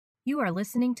You are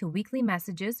listening to weekly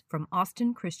messages from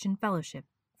Austin Christian Fellowship.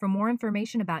 For more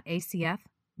information about ACF,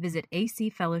 visit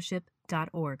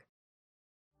acfellowship.org.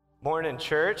 Morning,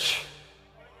 church.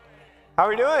 How are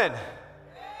we doing?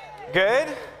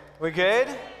 Good? We good?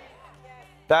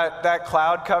 That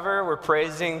cloud cover, we're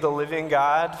praising the living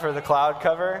God for the cloud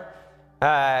cover.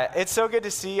 It's so good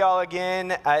to see y'all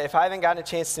again. If I haven't gotten a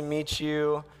chance to meet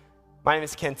you, my name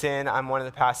is Kenton. I'm one of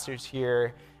the pastors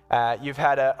here. You've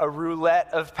had a roulette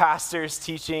of pastors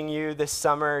teaching you this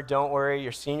summer. Don't worry,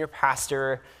 your senior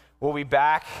pastor will be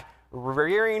back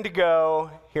rearing to go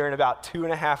here in about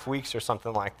 2.5 weeks or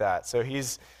something like that. So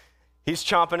he's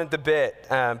chomping at the bit.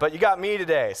 But you got me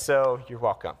today, so you're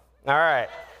welcome. All right.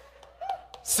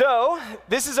 So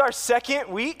this is our second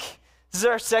week. This is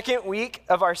our second week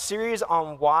of our series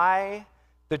on why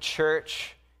the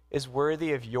church is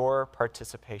worthy of your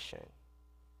participation.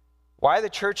 Why the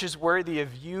church is worthy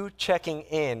of you checking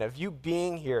in, of you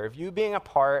being here, of you being a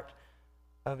part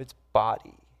of its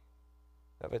body,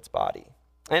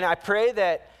 And I pray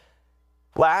that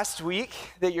last week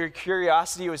that your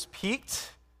curiosity was piqued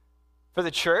for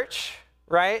the church,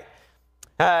 right?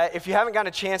 If you haven't gotten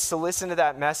a chance to listen to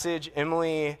that message,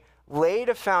 Emily laid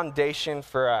a foundation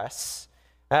for us.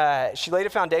 She laid a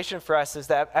foundation for us is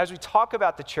that as we talk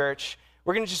about the church,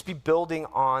 we're going to just be building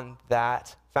on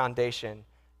that foundation.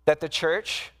 That the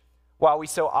church, while we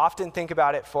so often think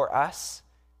about it for us,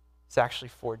 is actually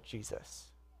for Jesus.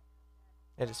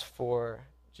 It is for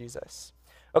Jesus.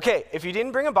 Okay, if you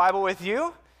didn't bring a Bible with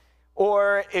you,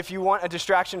 or if you want a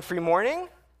distraction-free morning,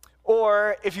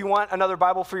 or if you want another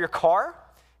Bible for your car,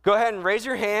 go ahead and raise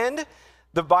your hand.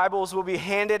 The Bibles will be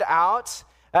handed out.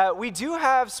 We do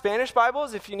have Spanish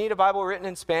Bibles. If you need a Bible written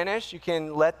in Spanish, you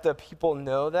can let the people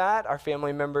know that. Our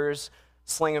family members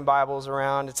slinging Bibles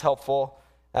around. It's helpful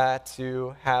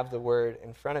to have the word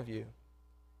in front of you.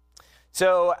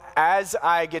 So as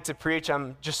I get to preach,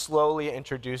 I'm just slowly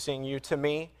introducing you to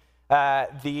me.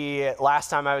 The last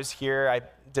time I was here, I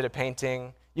did a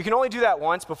painting. You can only do that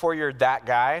once before you're that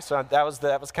guy, so that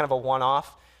was kind of a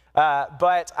one-off.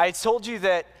 But I told you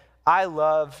that I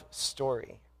love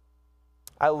story.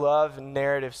 I love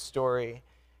narrative story.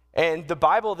 And the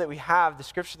Bible that we have, the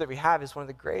scripture that we have, is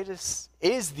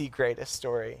the greatest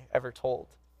story ever told.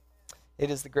 It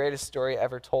is the greatest story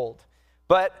ever told.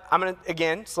 But I'm going to,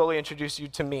 again, slowly introduce you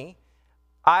to me.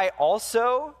 I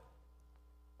also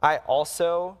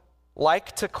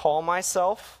like to call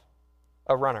myself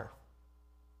a runner.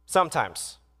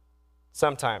 Sometimes.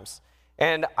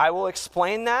 And I will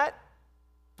explain that,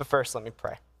 but first let me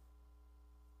pray.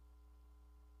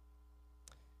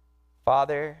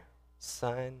 Father,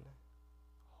 Son,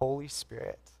 Holy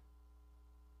Spirit,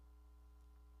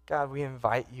 God, we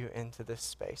invite you into this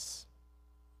space.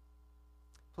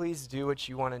 Please do what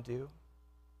you want to do.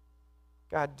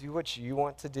 God, do what you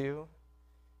want to do.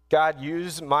 God,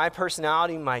 use my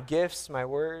personality, my gifts, my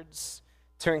words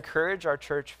to encourage our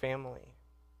church family.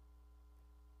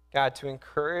 God, to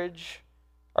encourage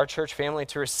our church family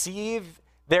to receive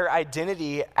their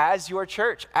identity as your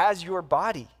church, as your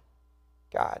body,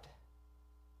 God,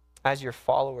 as your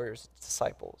followers,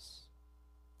 disciples.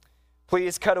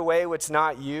 Please cut away what's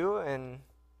not you, and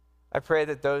I pray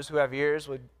that those who have ears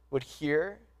would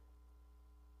hear.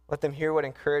 Let them hear what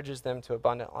encourages them to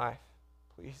abundant life.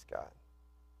 Please, God.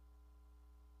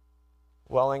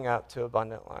 Welling up to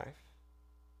abundant life.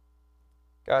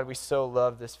 God, we so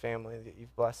love this family that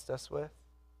you've blessed us with,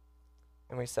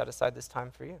 and we set aside this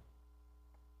time for you.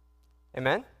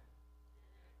 Amen?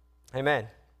 Amen.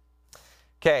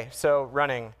 Okay, so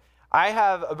running. I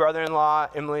have a brother-in-law,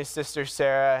 Emily's sister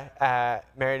Sarah,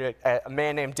 married a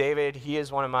man named David. He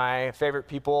is one of my favorite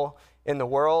people in the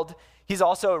world. He's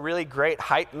also a really great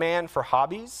hype man for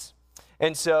hobbies.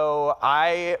 And so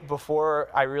before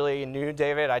I really knew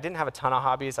David, I didn't have a ton of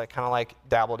hobbies. I kind of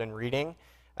dabbled in reading.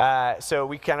 So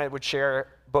we kind of would share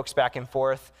books back and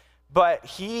forth. But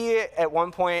he, at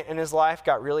one point in his life,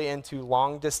 got really into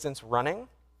long-distance running.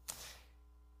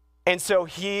 And so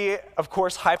he, of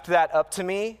course, hyped that up to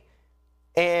me.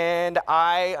 And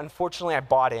unfortunately, I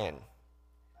bought in.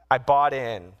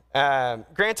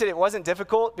 Granted, it wasn't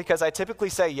difficult because I typically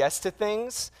say yes to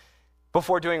things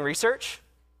before doing research.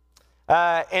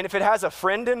 And if it has a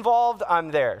friend involved,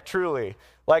 I'm there, truly.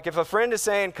 If a friend is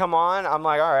saying, come on, I'm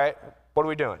like, all right, what are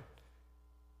we doing?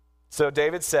 So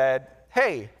David said,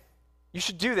 hey, you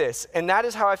should do this. And that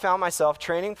is how I found myself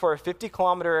training for a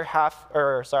 50-kilometer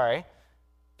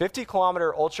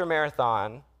ultra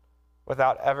marathon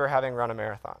without ever having run a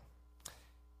marathon.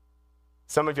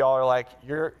 Some of y'all are like,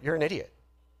 you're an idiot.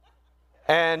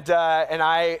 And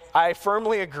I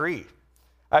firmly agree.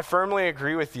 I firmly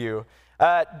agree with you.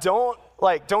 Don't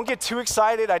don't get too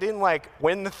excited. I didn't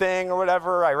win the thing or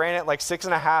whatever. I ran it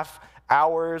 6.5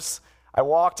 hours. I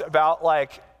walked about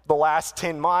the last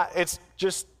 10 miles. It's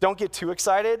just, don't get too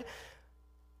excited.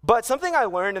 But something I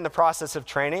learned in the process of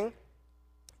training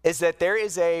is that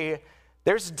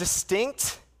there's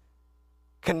distinct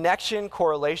connection,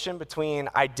 correlation between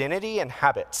identity and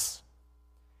habits.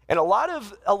 And a lot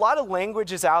of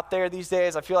language is out there these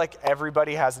days. I feel like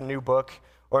everybody has a new book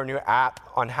or a new app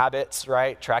on habits,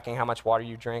 right? Tracking how much water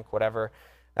you drink, whatever.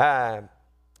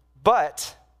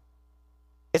 But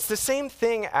it's the same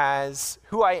thing as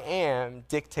who I am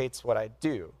dictates what I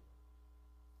do.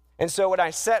 And so when I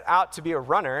set out to be a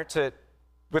runner,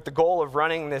 with the goal of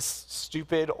running this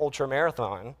stupid ultra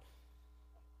marathon,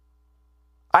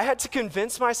 I had to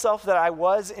convince myself that I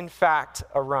was, in fact,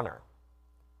 a runner.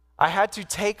 I had to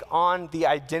take on the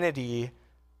identity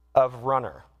of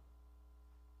runner.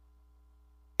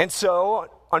 And so,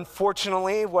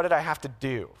 unfortunately, what did I have to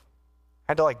do?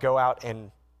 I had to go out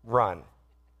and run,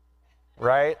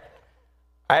 right?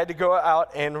 I had to go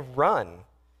out and run.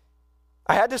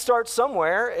 I had to start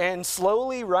somewhere, and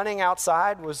slowly running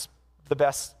outside was the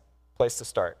best place to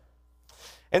start.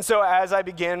 And so as I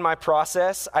began my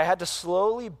process, I had to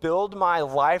slowly build my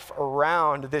life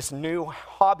around this new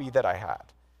hobby that I had.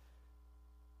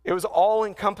 It was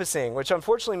all-encompassing, which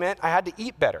unfortunately meant I had to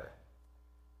eat better.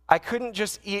 I couldn't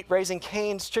just eat Raising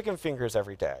Cane's chicken fingers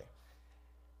every day.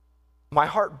 My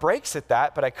heart breaks at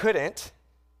that, but I couldn't.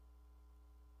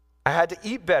 I had to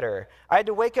eat better. I had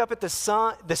to wake up at the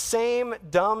same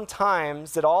dumb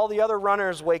times that all the other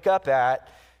runners wake up at,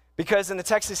 because in the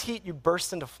Texas heat, you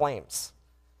burst into flames.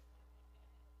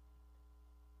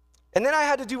 And then I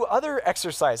had to do other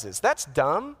exercises. That's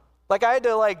dumb. I had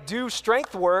to do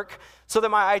strength work so that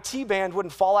my IT band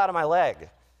wouldn't fall out of my leg.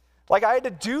 I had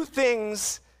to do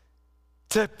things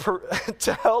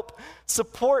to help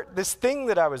support this thing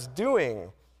that I was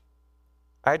doing.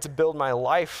 I had to build my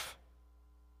life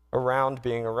around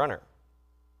being a runner.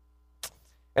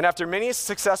 And after many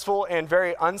successful and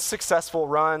very unsuccessful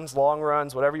runs, long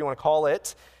runs, whatever you want to call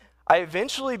it, I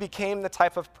eventually became the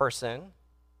type of person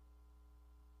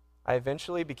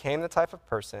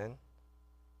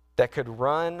that could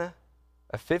run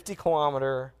a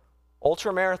 50-kilometer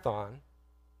ultra marathon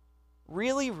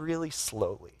really, really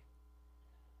slowly.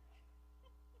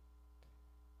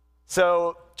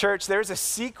 So, church, there's a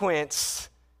sequence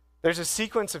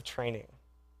of training.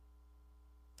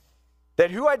 That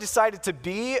who I decided to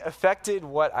be affected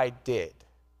what I did.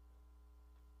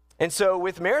 And so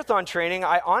with marathon training,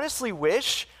 I just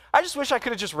wish I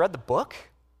could have just read the book,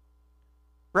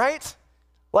 right?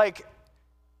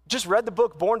 Just read the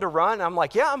book Born to Run. I'm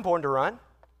yeah, I'm born to run.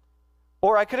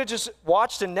 Or I could have just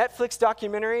watched a Netflix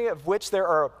documentary, of which there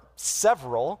are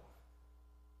several.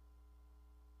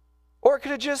 Or I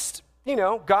could have just,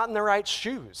 gotten the right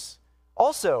shoes.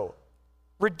 Also,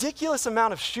 ridiculous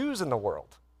amount of shoes in the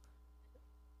world.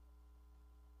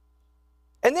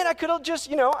 And then I could have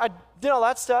just, I did all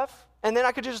that stuff, and then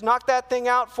I could just knock that thing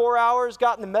out 4 hours,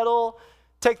 got in the middle,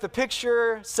 take the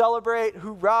picture, celebrate,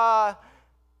 hoorah.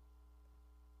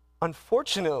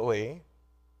 Unfortunately,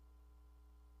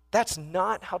 that's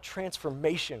not how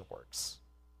transformation works.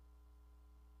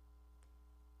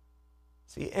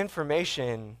 See,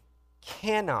 information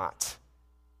cannot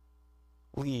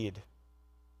lead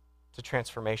to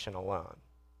transformation alone.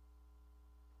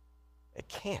 It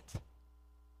can't.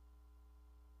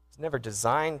 It's never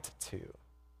designed to.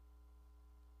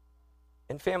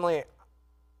 And family,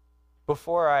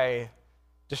 before I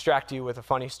distract you with a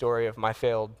funny story of my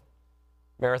failed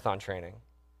marathon training,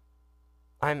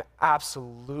 I'm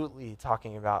absolutely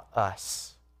talking about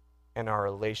us and our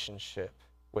relationship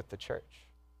with the church.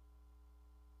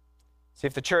 See,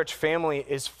 if the church family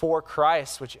is for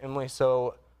Christ, which Emily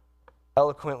so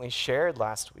eloquently shared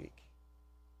last week,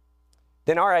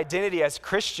 then our identity as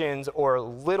Christians, or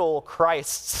little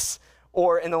Christs,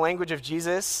 or in the language of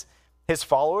Jesus, his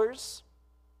followers,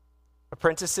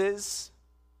 apprentices,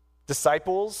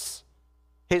 disciples,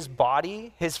 his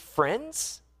body, his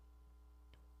friends,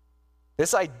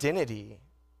 this identity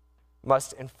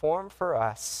must inform for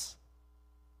us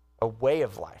a way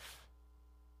of life.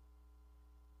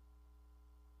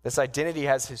 This identity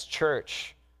as his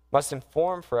church must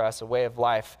inform for us a way of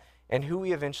life and who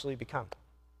we eventually become.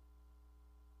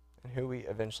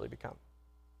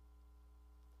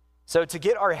 So to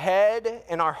get our head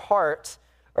and our heart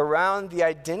around the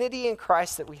identity in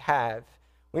Christ that we have,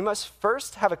 we must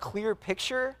first have a clear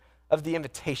picture of the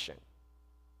invitation.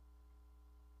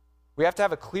 We have to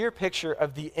have a clear picture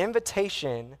of the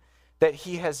invitation that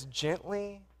he has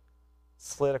gently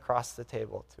slid across the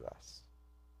table to us.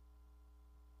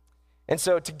 And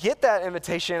so to get that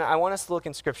invitation, I want us to look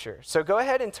in Scripture. So go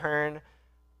ahead and turn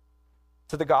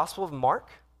to the Gospel of Mark.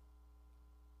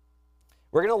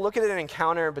 We're going to look at an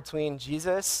encounter between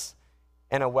Jesus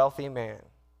and a wealthy man.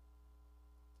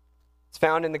 It's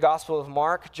found in the Gospel of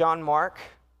Mark. John Mark,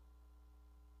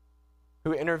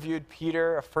 who interviewed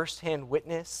Peter, a firsthand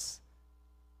witness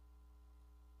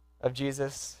of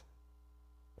Jesus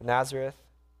of Nazareth,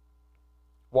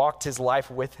 walked his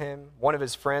life with him, one of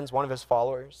his friends, one of his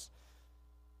followers.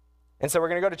 And so we're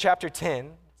going to go to chapter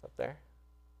 10. It's up there.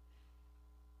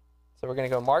 So we're going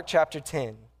to go Mark chapter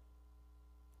 10,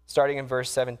 starting in verse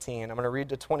 17. I'm going to read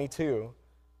to 22.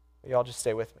 Y'all just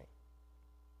stay with me.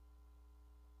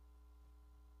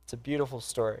 It's a beautiful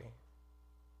story.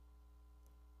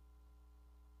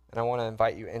 And I want to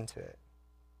invite you into it.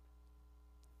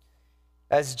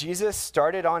 As Jesus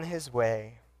started on his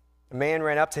way, a man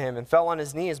ran up to him and fell on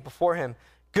his knees before him.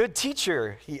 "Good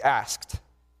teacher," he asked,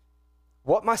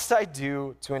 "what must I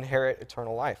do to inherit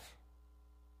eternal life?"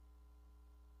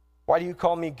 "Why do you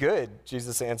call me good?"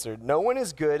 Jesus answered. "No one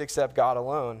is good except God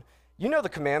alone. You know the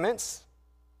commandments.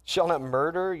 You shall not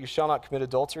murder, you shall not commit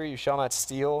adultery, you shall not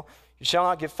steal, you shall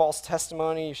not give false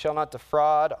testimony, you shall not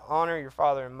defraud, honor your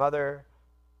father and mother."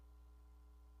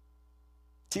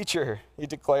 "Teacher," he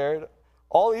declared,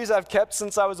 "all these I've kept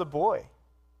since I was a boy."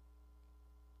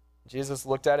 Jesus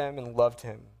looked at him and loved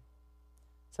him.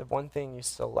 He said, "One thing you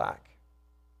still lack.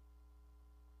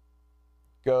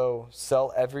 Go,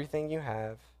 sell everything you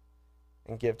have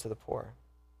and give to the poor,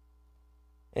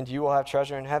 and you will have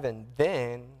treasure in heaven.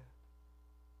 Then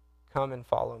come and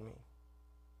follow me."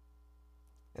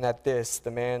 And at this,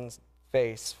 the man's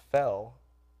face fell.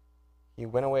 He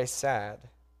went away sad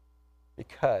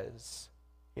because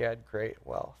he had great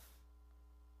wealth.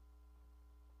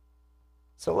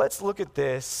 So let's look at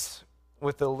this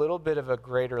with a little bit of a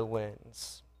greater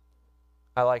lens.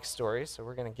 I like stories, so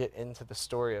we're going to get into the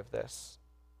story of this.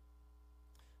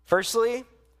 Firstly,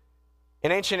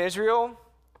 in ancient Israel,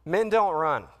 men don't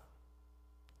run.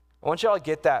 I want y'all to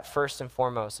get that first and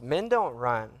foremost. Men don't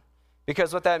run.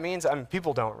 Because what that means,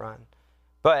 people don't run.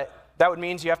 But that would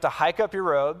mean you have to hike up your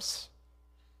robes,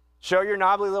 show your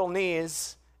knobbly little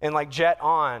knees, and jet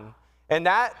on. And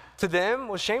that, to them,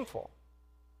 was shameful.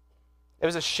 It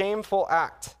was a shameful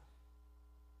act.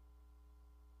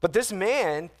 But this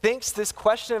man thinks this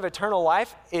question of eternal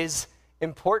life is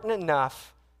important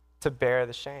enough to bear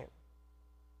the shame.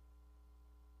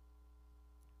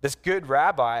 This good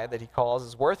rabbi that he calls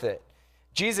is worth it.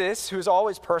 Jesus, who is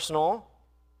always personal,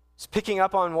 is picking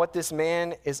up on what this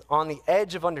man is on the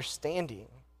edge of understanding.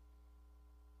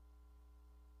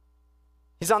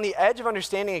 He's on the edge of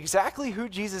understanding exactly who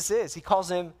Jesus is. He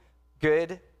calls him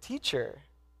good teacher.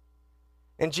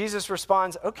 And Jesus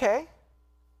responds, "Okay,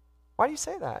 why do you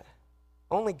say that?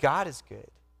 Only God is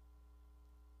good."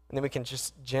 And then we can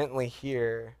just gently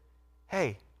hear,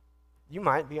 "Hey, you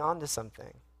might be onto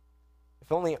something.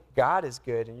 If only God is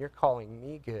good and you're calling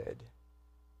me good,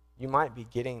 you might be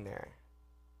getting there.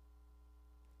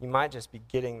 You might just be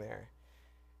getting there."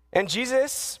 And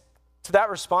Jesus, to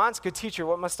that response, "Good teacher,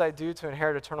 what must I do to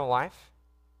inherit eternal life?"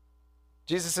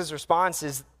 Jesus' response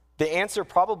is the answer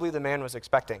probably the man was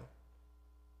expecting.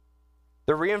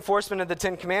 The reinforcement of the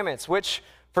Ten Commandments, which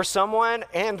for someone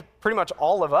and pretty much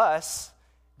all of us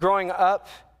growing up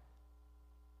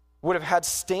would have had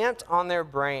stamped on their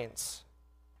brains.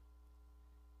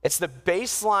 It's the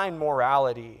baseline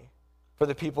morality for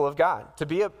the people of God. To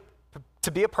be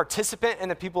a participant in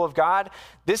the people of God,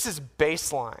 this is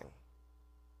baseline.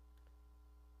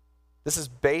 This is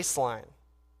baseline.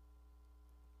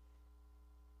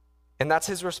 And that's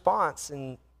his response.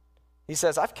 And he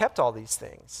says, "I've kept all these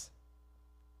things.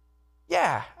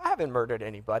 Yeah, I haven't murdered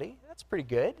anybody. That's pretty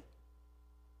good.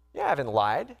 Yeah, I haven't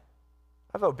lied.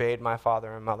 I've obeyed my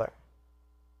father and mother."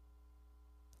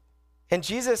 And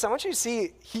Jesus, I want you to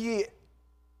see, he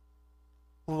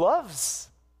loves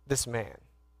this man.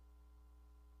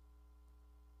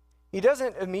 He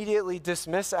doesn't immediately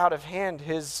dismiss out of hand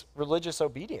his religious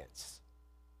obedience.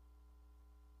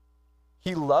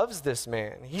 He loves this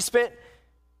man. He spent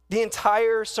the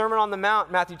entire Sermon on the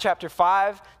Mount, Matthew chapter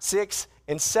 5, 6,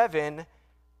 and 7,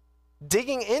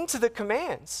 digging into the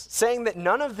commands, saying that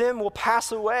none of them will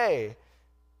pass away.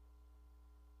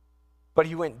 But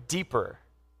he went deeper.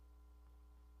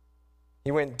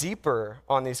 He went deeper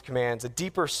on these commands, a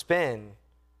deeper spin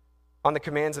on the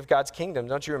commands of God's kingdom.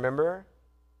 Don't you remember?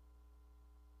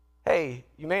 Hey,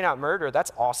 you may not murder.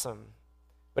 That's awesome.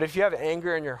 But if you have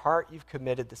anger in your heart, you've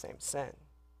committed the same sin.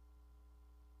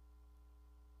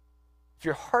 If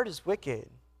your heart is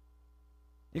wicked,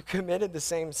 you committed the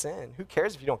same sin. Who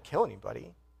cares if you don't kill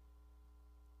anybody?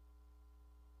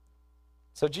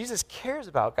 So Jesus cares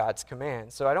about God's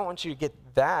command. So I don't want you to get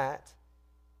that.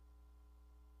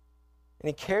 And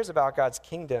he cares about God's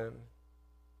kingdom.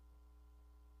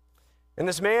 And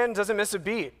this man doesn't miss a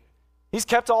beat. He's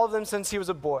kept all of them since he was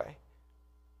a boy.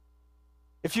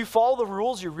 If you follow the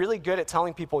rules, you're really good at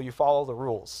telling people you follow the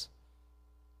rules.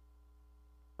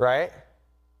 Right?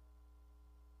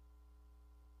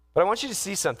 But I want you to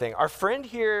see something. Our friend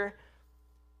here,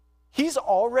 he's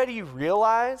already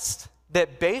realized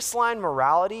that baseline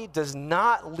morality does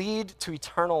not lead to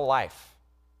eternal life.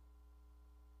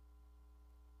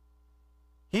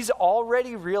 He's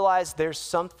already realized there's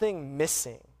something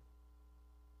missing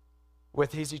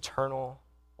with his eternal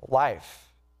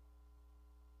life.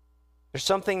 There's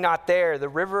something not there. The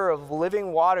river of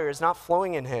living water is not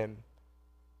flowing in him.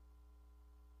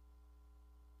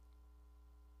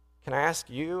 Can I ask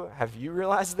you, have you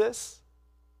realized this?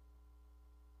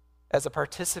 As a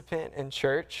participant in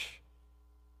church,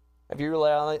 have you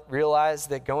realized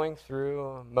that going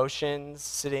through motions,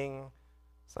 sitting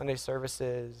Sunday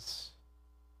services,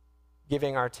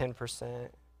 giving our 10%,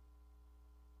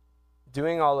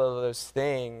 doing all of those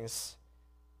things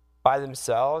by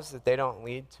themselves, that they don't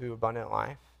lead to abundant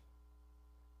life?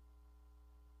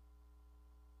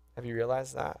 Have you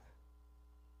realized that?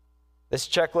 This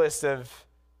checklist of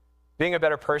being a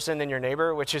better person than your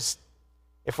neighbor, which is,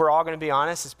 if we're all going to be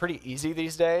honest, is pretty easy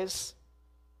these days.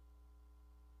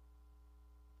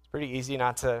 It's pretty easy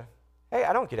not to, hey,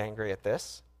 I don't get angry at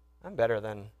this. I'm better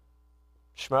than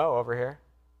Schmo over here.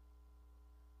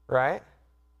 Right?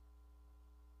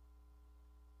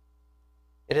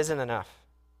 It isn't enough.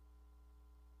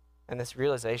 And this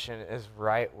realization is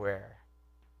right where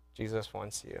Jesus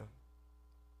wants you.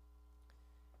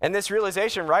 And this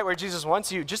realization, right where Jesus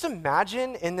wants you, just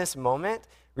imagine in this moment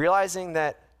realizing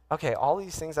that, okay, all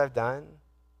these things I've done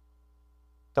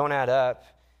don't add up.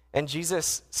 And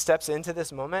Jesus steps into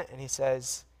this moment and he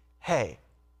says, hey,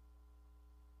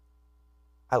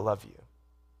 I love you.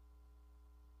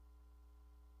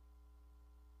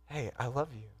 Hey, I love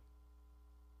you.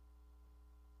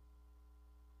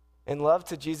 And love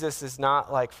to Jesus is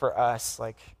not like for us,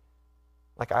 like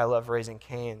I love raising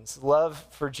canes. Love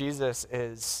for Jesus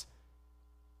is,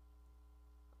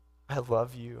 I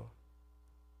love you.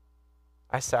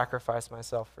 I sacrifice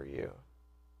myself for you.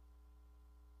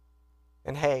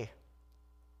 And hey,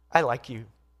 I like you.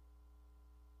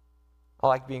 I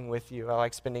like being with you. I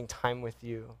like spending time with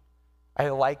you. I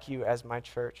like you as my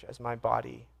church, as my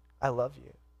body. I love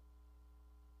you.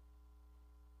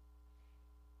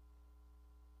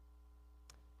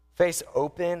 Face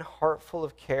open, heart full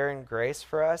of care and grace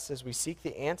for us as we seek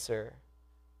the answer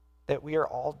that we are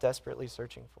all desperately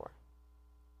searching for.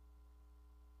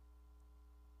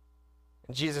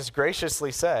 And Jesus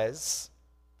graciously says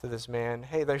to this man,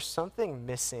 hey, there's something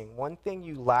missing, one thing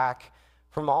you lack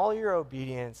from all your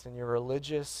obedience and your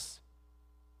religious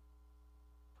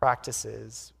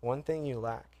practices, one thing you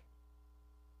lack.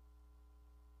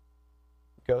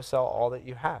 Go sell all that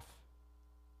you have.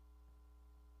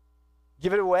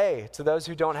 Give it away to those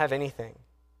who don't have anything.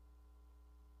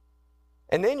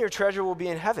 And then your treasure will be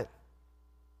in heaven.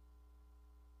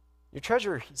 Your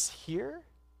treasure is here,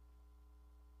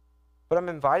 but I'm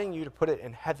inviting you to put it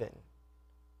in heaven.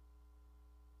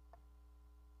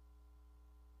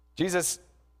 Jesus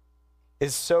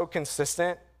is so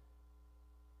consistent.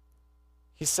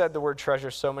 He said the word treasure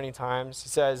so many times. He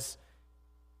says,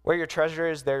 where your treasure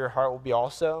is, there your heart will be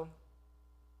also.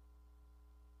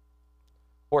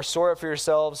 Or store up for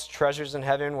yourselves treasures in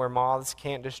heaven where moths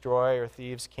can't destroy or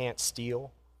thieves can't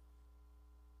steal.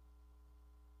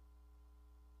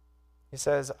 He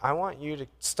says, I want you to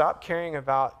stop caring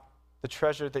about the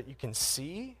treasure that you can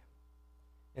see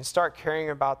and start caring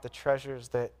about the treasures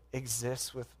that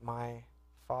exist with my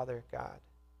Father God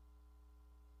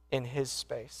in his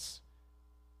space.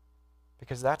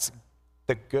 Because that's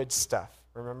the good stuff.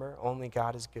 Remember, only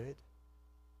God is good.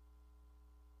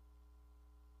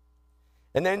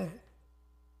 And then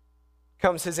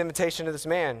comes his invitation to this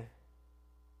man.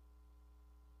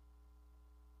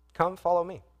 Come, follow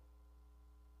me.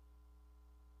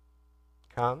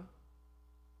 Come,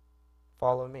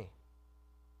 follow me.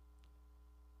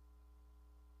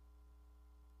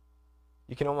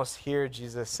 You can almost hear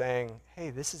Jesus saying,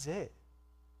 hey, this is it.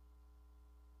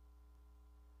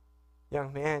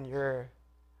 Young man, your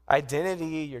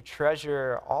identity, your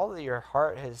treasure, all that your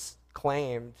heart has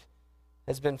claimed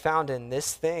has been found in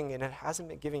this thing, and it hasn't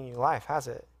been giving you life, has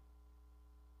it?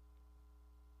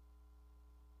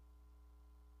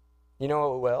 You know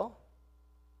what will?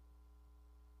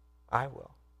 I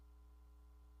will.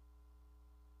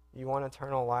 You want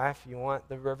eternal life? You want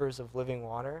the rivers of living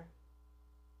water?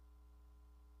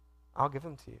 I'll give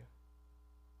them to you.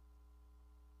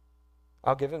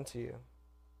 I'll give them to you.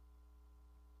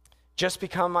 Just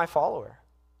become my follower.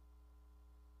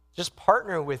 Just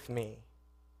partner with me.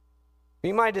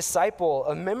 Be my disciple,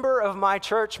 a member of my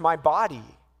church, my body.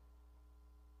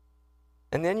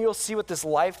 And then you'll see what this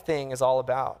life thing is all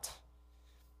about.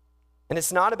 And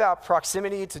it's not about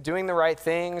proximity to doing the right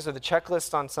things or the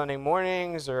checklist on Sunday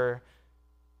mornings or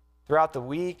throughout the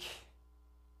week.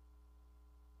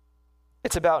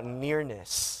 It's about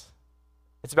nearness.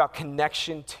 It's about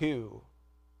connection to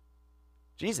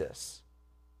Jesus.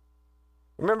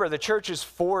 Remember, the church is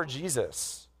for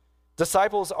Jesus.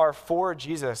 Disciples are for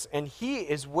Jesus, and he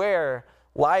is where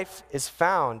life is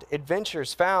found,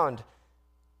 adventures found,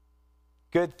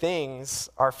 good things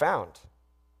are found.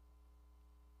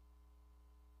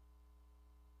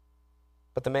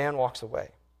 But the man walks away.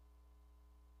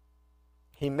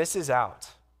 He misses out.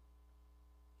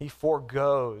 He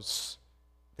forgoes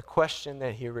the question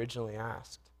that he originally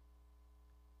asked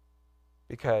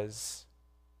because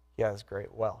he has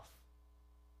great wealth.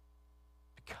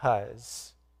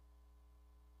 Because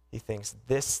he thinks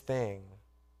this thing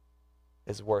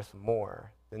is worth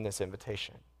more than this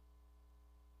invitation.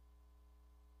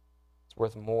 It's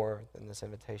worth more than this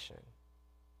invitation.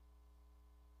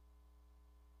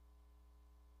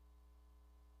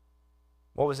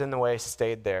 What was in the way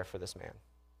stayed there for this man.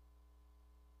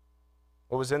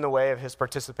 What was in the way of his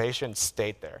participation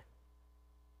stayed there.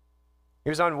 He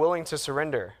was unwilling to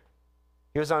surrender.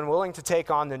 He was unwilling to take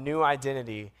on the new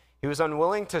identity. He was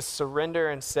unwilling to surrender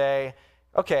and say,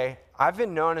 okay, I've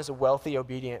been known as a wealthy,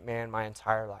 obedient man my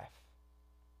entire life.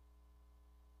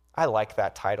 I like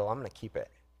that title. I'm going to keep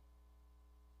it.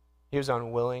 He was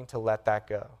unwilling to let that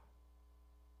go.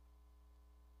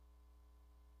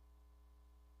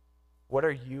 What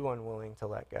are you unwilling to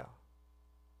let go?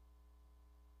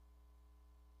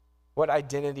 What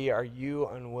identity are you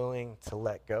unwilling to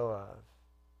let go of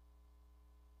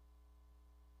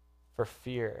for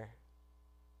fear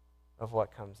of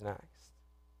what comes next?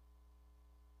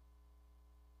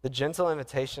 The gentle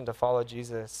invitation to follow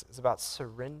Jesus is about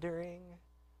surrendering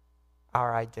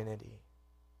our identity.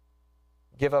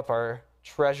 Give up our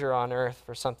treasure on earth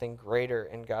for something greater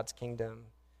in God's kingdom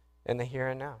in the here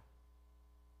and now.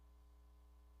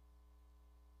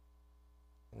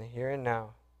 In the here and now.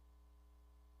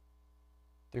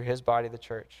 Through his body, the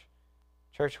church.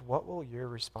 Church, what will your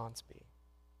response be?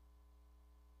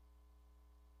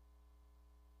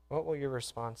 What will your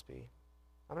response be?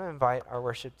 I'm going to invite our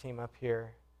worship team up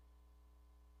here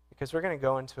because we're going to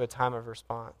go into a time of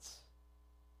response.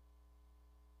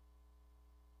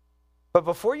 But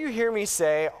before you hear me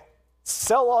say,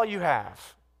 sell all you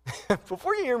have,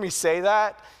 before you hear me say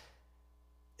that,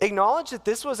 acknowledge that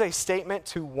this was a statement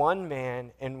to one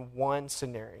man in one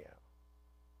scenario.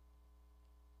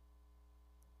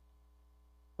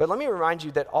 But let me remind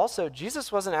you that also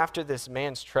Jesus wasn't after this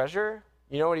man's treasure.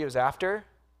 You know what he was after?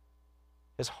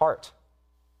 His heart.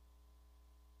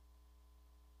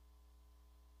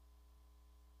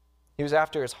 He was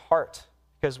after his heart,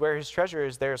 because where his treasure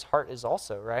is, there his heart is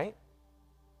also, right?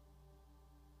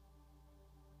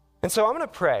 And so I'm going to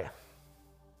pray.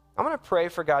 I'm going to pray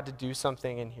for God to do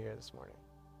something in here this morning.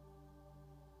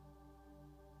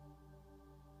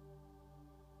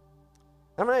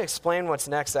 I'm going to explain what's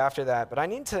next after that, but I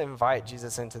need to invite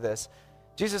Jesus into this.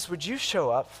 Jesus, would you show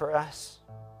up for us?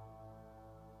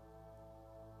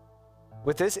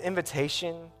 With this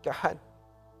invitation, God,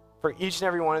 for each and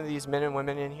every one of these men and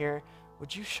women in here,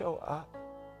 would you show up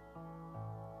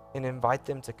and invite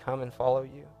them to come and follow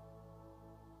you?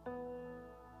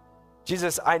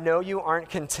 Jesus, I know you aren't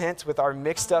content with our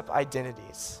mixed up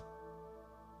identities,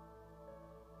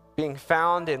 being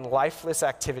found in lifeless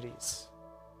activities.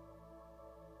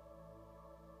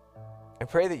 I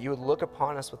pray that you would look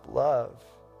upon us with love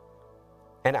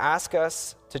and ask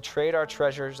us to trade our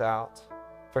treasures out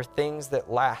for things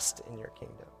that last in your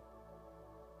kingdom.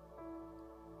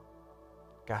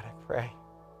 God, I pray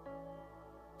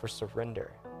for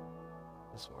surrender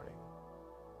this morning.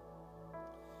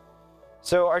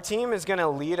 So our team is going to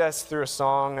lead us through a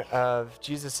song of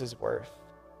Jesus' worth.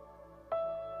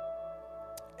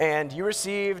 And you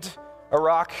received a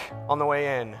rock on the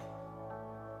way in.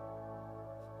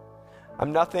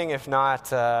 I'm nothing if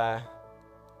not a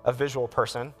visual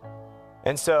person.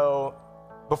 And so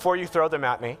before you throw them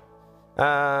at me,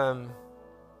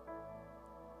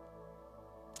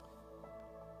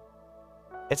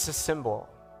 it's a symbol.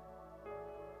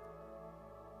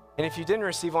 And if you didn't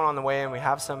receive one on the way in, we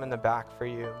have some in the back for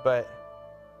you. But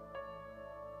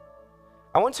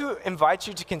I want to invite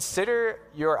you to consider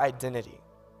your identity.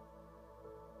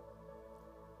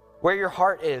 where your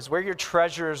heart is, where your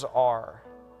treasures are.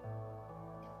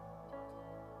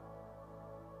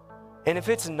 And if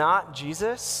it's not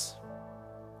Jesus,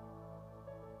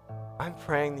 I'm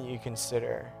praying that you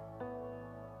consider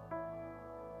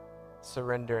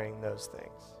surrendering those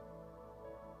things.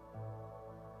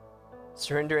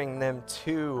 Surrendering them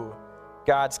to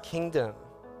God's kingdom.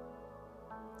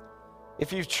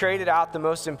 If you've traded out the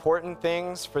most important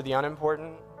things for the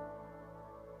unimportant,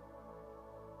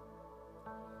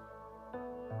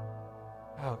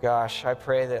 oh gosh, I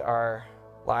pray that our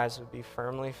lives would be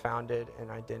firmly founded in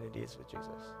identities with Jesus.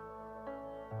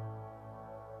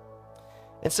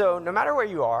 And so no matter where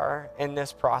you are in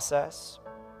this process,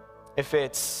 if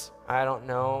it's, I don't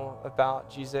know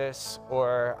about Jesus,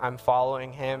 or I'm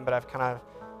following him, but I've kind of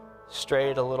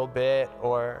strayed a little bit,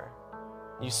 or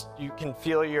you can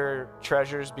feel your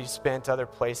treasures be spent other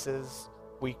places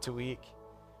week to week.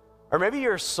 Or maybe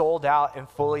you're sold out and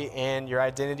fully in, your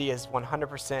identity is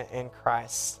 100% in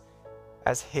Christ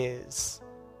as his.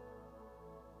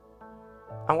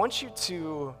 I want you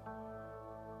to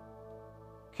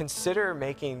consider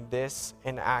making this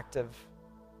an act of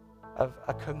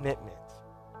a commitment.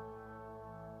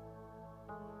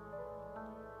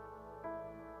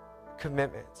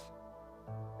 Commitment.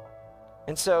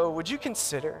 And so would you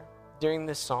consider, during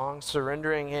this song,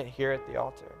 surrendering it here at the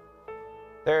altar?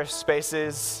 There are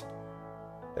spaces,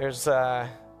 there's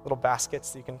little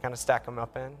baskets that you can kind of stack them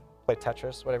up in, play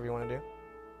Tetris, whatever you want to do.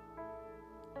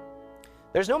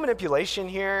 There's no manipulation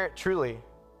here, truly.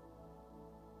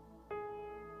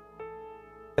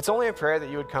 It's only a prayer that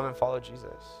you would come and follow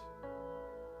Jesus.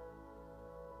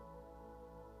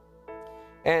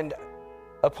 And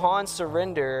upon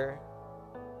surrender,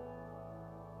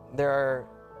 there are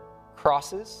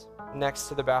crosses next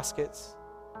to the baskets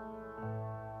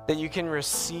that you can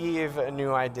receive a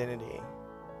new identity,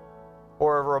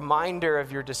 or a reminder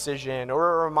of your decision,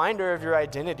 or a reminder of your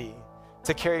identity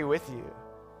to carry with you.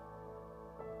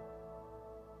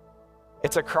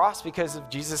 It's a cross because of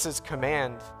Jesus'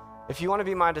 command. If you want to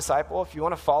be my disciple, if you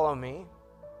want to follow me,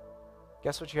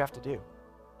 guess what you have to do?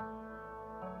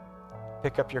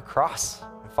 Pick up your cross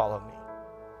and follow me.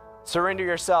 Surrender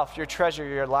yourself, your treasure,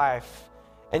 your life,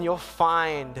 and you'll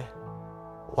find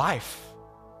life.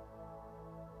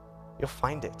 You'll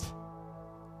find it.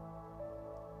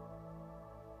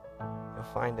 You'll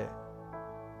find it.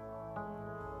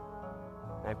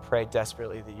 And I pray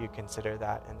desperately that you consider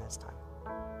that in this time.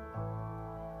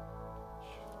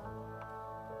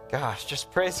 Gosh,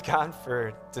 just praise God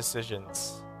for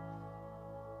decisions.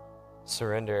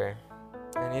 Surrender.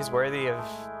 And he's worthy of it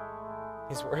all.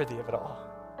 He's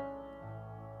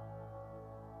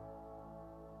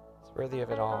worthy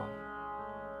of it all.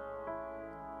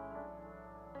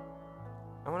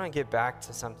 I want to get back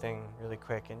to something really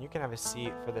quick, and you can have a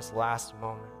seat for this last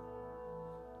moment.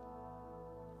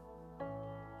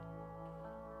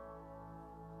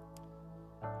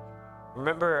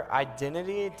 Remember,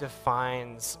 identity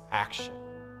defines action.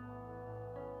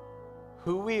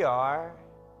 Who we are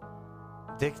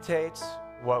dictates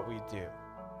what we do.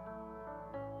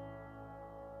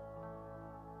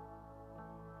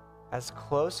 As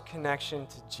close connection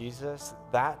to Jesus,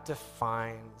 that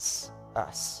defines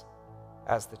us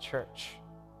as the church.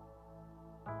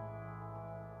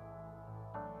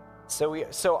 So we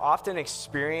so often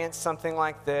experience something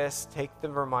like this, take the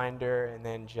reminder, and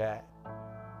then jet.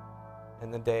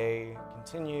 And the day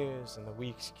continues, and the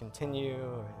weeks continue,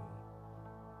 and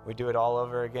we do it all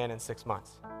over again in 6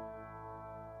 months.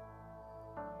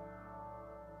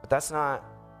 But that's not,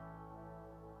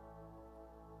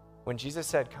 when Jesus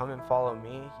said, "Come and follow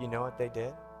me," you know what they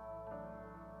did?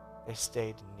 They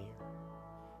stayed near.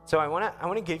 So I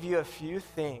want to give you a few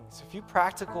things, a few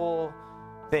practical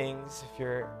things if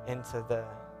you're into the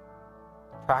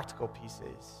practical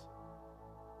pieces.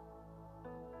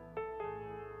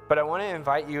 But I want to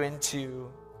invite you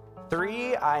into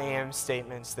 3 I am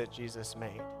statements that Jesus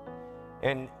made.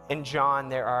 And in John,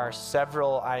 there are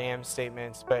several I am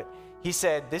statements, but he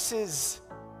said, this is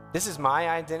my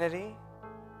identity.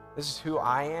 This is who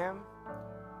I am.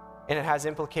 And it has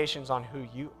implications on who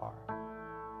you are.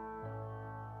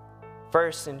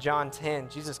 First, in John 10,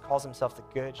 Jesus calls himself the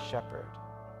Good Shepherd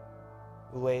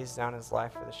who lays down his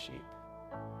life for the sheep.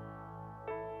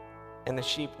 And the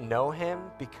sheep know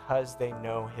him because they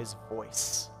know his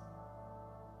voice.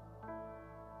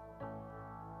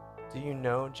 Do you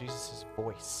know Jesus'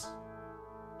 voice?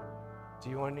 Do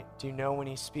you know when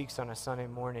he speaks on a Sunday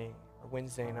morning or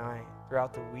Wednesday night,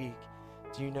 throughout the week?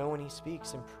 Do you know when he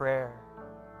speaks in prayer?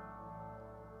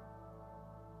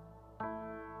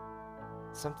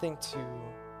 Something to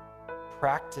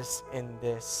practice in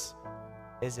this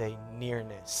is a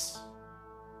nearness.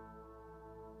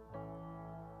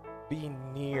 Be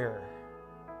near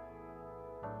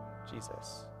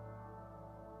Jesus.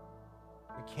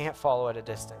 We can't follow at a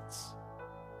distance.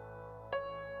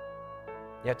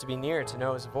 You have to be near to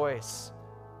know his voice.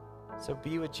 So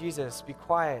be with Jesus. Be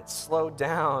quiet. Slow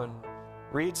down.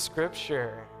 Read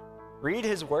scripture. Read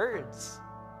his words.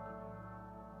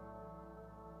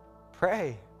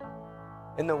 Pray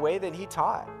in the way that he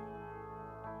taught.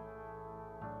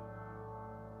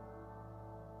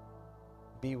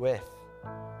 Be with.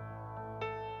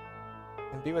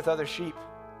 And be with other sheep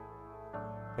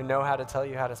who know how to tell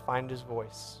you how to find his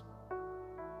voice.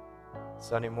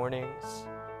 Sunday mornings,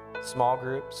 small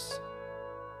groups,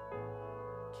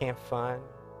 camp fun,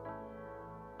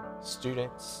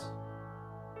 students.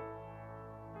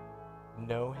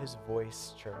 Know his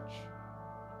voice, church,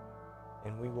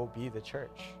 and we will be the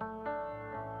church.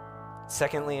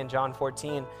 Secondly, in John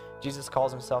 14, Jesus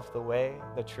calls himself the way,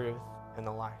 the truth, and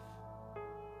the life.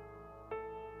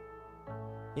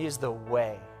 He is the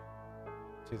way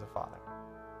to the Father.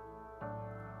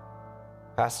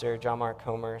 Pastor John Mark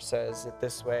Comer says it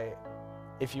this way: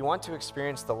 if you want to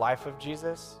experience the life of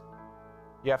Jesus,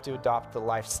 you have to adopt the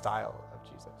lifestyle of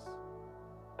Jesus.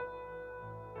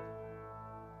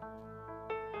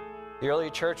 The early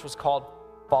church was called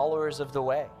followers of the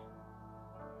way.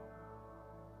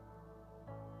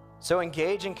 So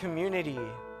engage in community,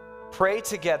 pray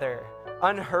together,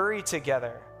 unhurry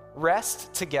together,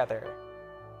 rest together.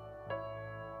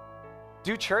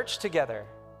 Do church together.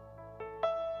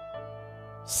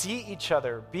 See each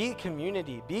other, be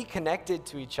community, be connected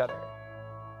to each other.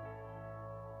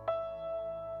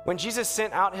 When Jesus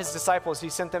sent out his disciples, he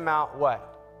sent them out what?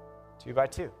 2 by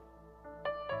 2.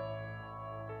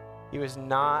 He was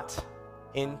not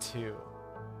into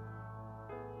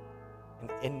an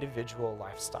individual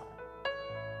lifestyle.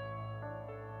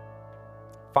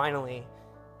 Finally,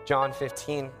 John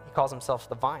 15, he calls himself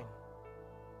the vine.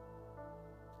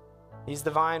 He's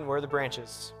the vine, we're the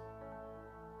branches.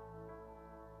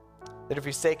 That if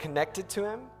we stay connected to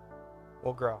him,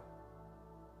 we'll grow.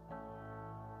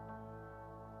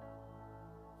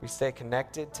 If we stay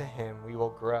connected to him, we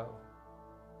will grow.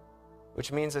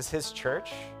 Which means as his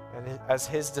church and as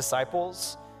his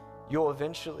disciples, you'll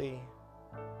eventually,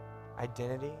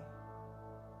 identity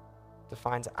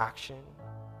defines action,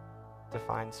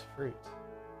 defines fruit.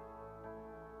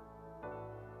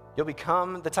 You'll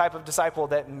become the type of disciple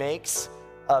that makes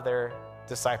other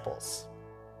disciples.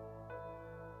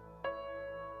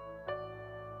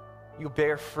 You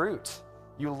bear fruit.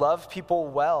 You love people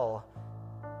well.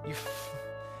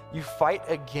 You fight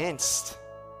against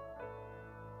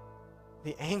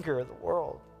the anger of the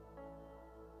world.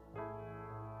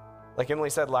 Like Emily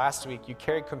said last week, you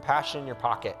carry compassion in your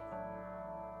pocket,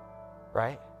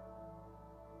 right?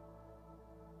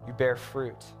 You bear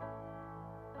fruit.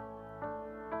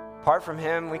 Apart from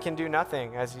him, we can do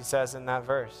nothing, as he says in that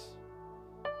verse.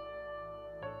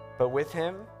 But with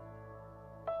him,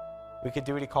 we could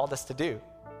do what he called us to do,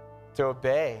 to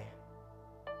obey,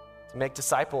 to make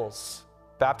disciples,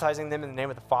 baptizing them in the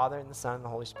name of the Father and the Son and the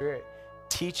Holy Spirit,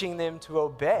 teaching them to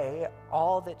obey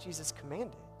all that Jesus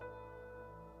commanded.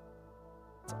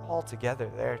 It's all together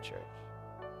there, church.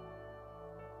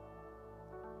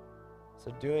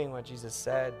 So doing what Jesus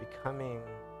said, becoming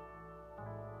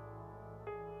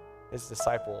his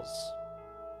disciples.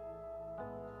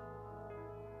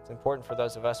 It's important for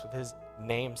those of us with his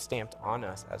name stamped on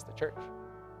us as the church.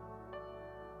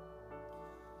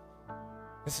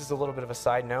 This is a little bit of a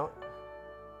side note,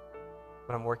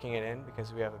 but I'm working it in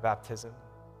because we have a baptism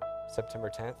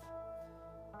September 10th.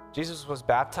 Jesus was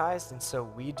baptized, and so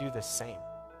we do the same.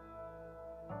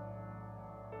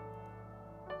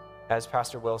 As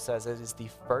Pastor Will says, it is the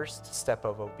first step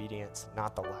of obedience,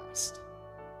 not the last.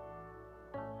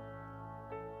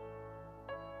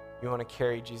 You want to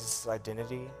carry Jesus'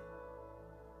 identity?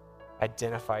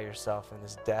 Identify yourself in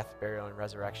his death, burial, and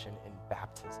resurrection in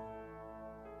baptism.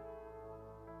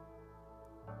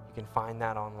 You can find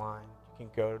that online. You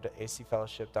can go to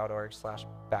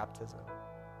acfellowship.org/baptism.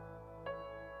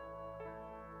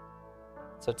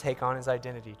 So take on his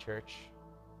identity, church.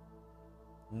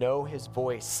 Know his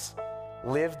voice.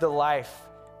 Live the life.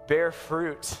 Bear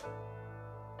fruit.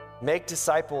 Make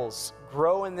disciples.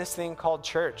 Grow in this thing called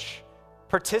church.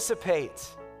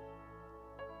 Participate.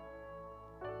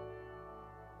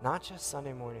 Not just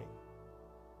Sunday morning.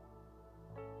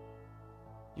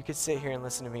 You could sit here and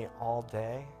listen to me all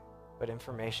day, but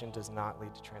information does not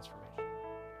lead to transformation.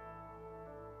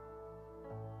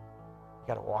 You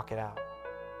got to walk it out.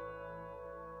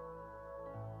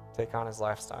 Take on his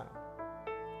lifestyle.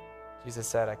 Jesus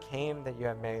said, I came that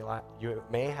you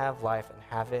may have life and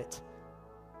have it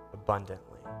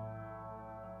abundantly.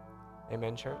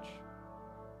 Amen, church?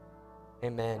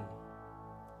 Amen.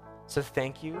 So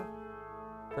thank you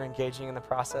for engaging in the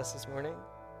process this morning.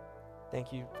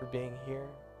 Thank you for being here,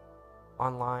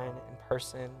 online, in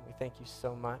person. We thank you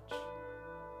so much.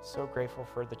 So grateful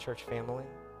for the church family.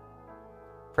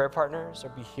 Prayer partners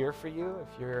will be here for you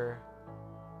if you're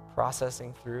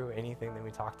processing through anything that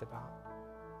we talked about.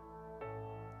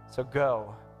 So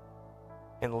go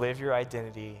and live your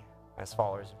identity as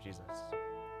followers of Jesus.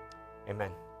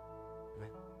 Amen.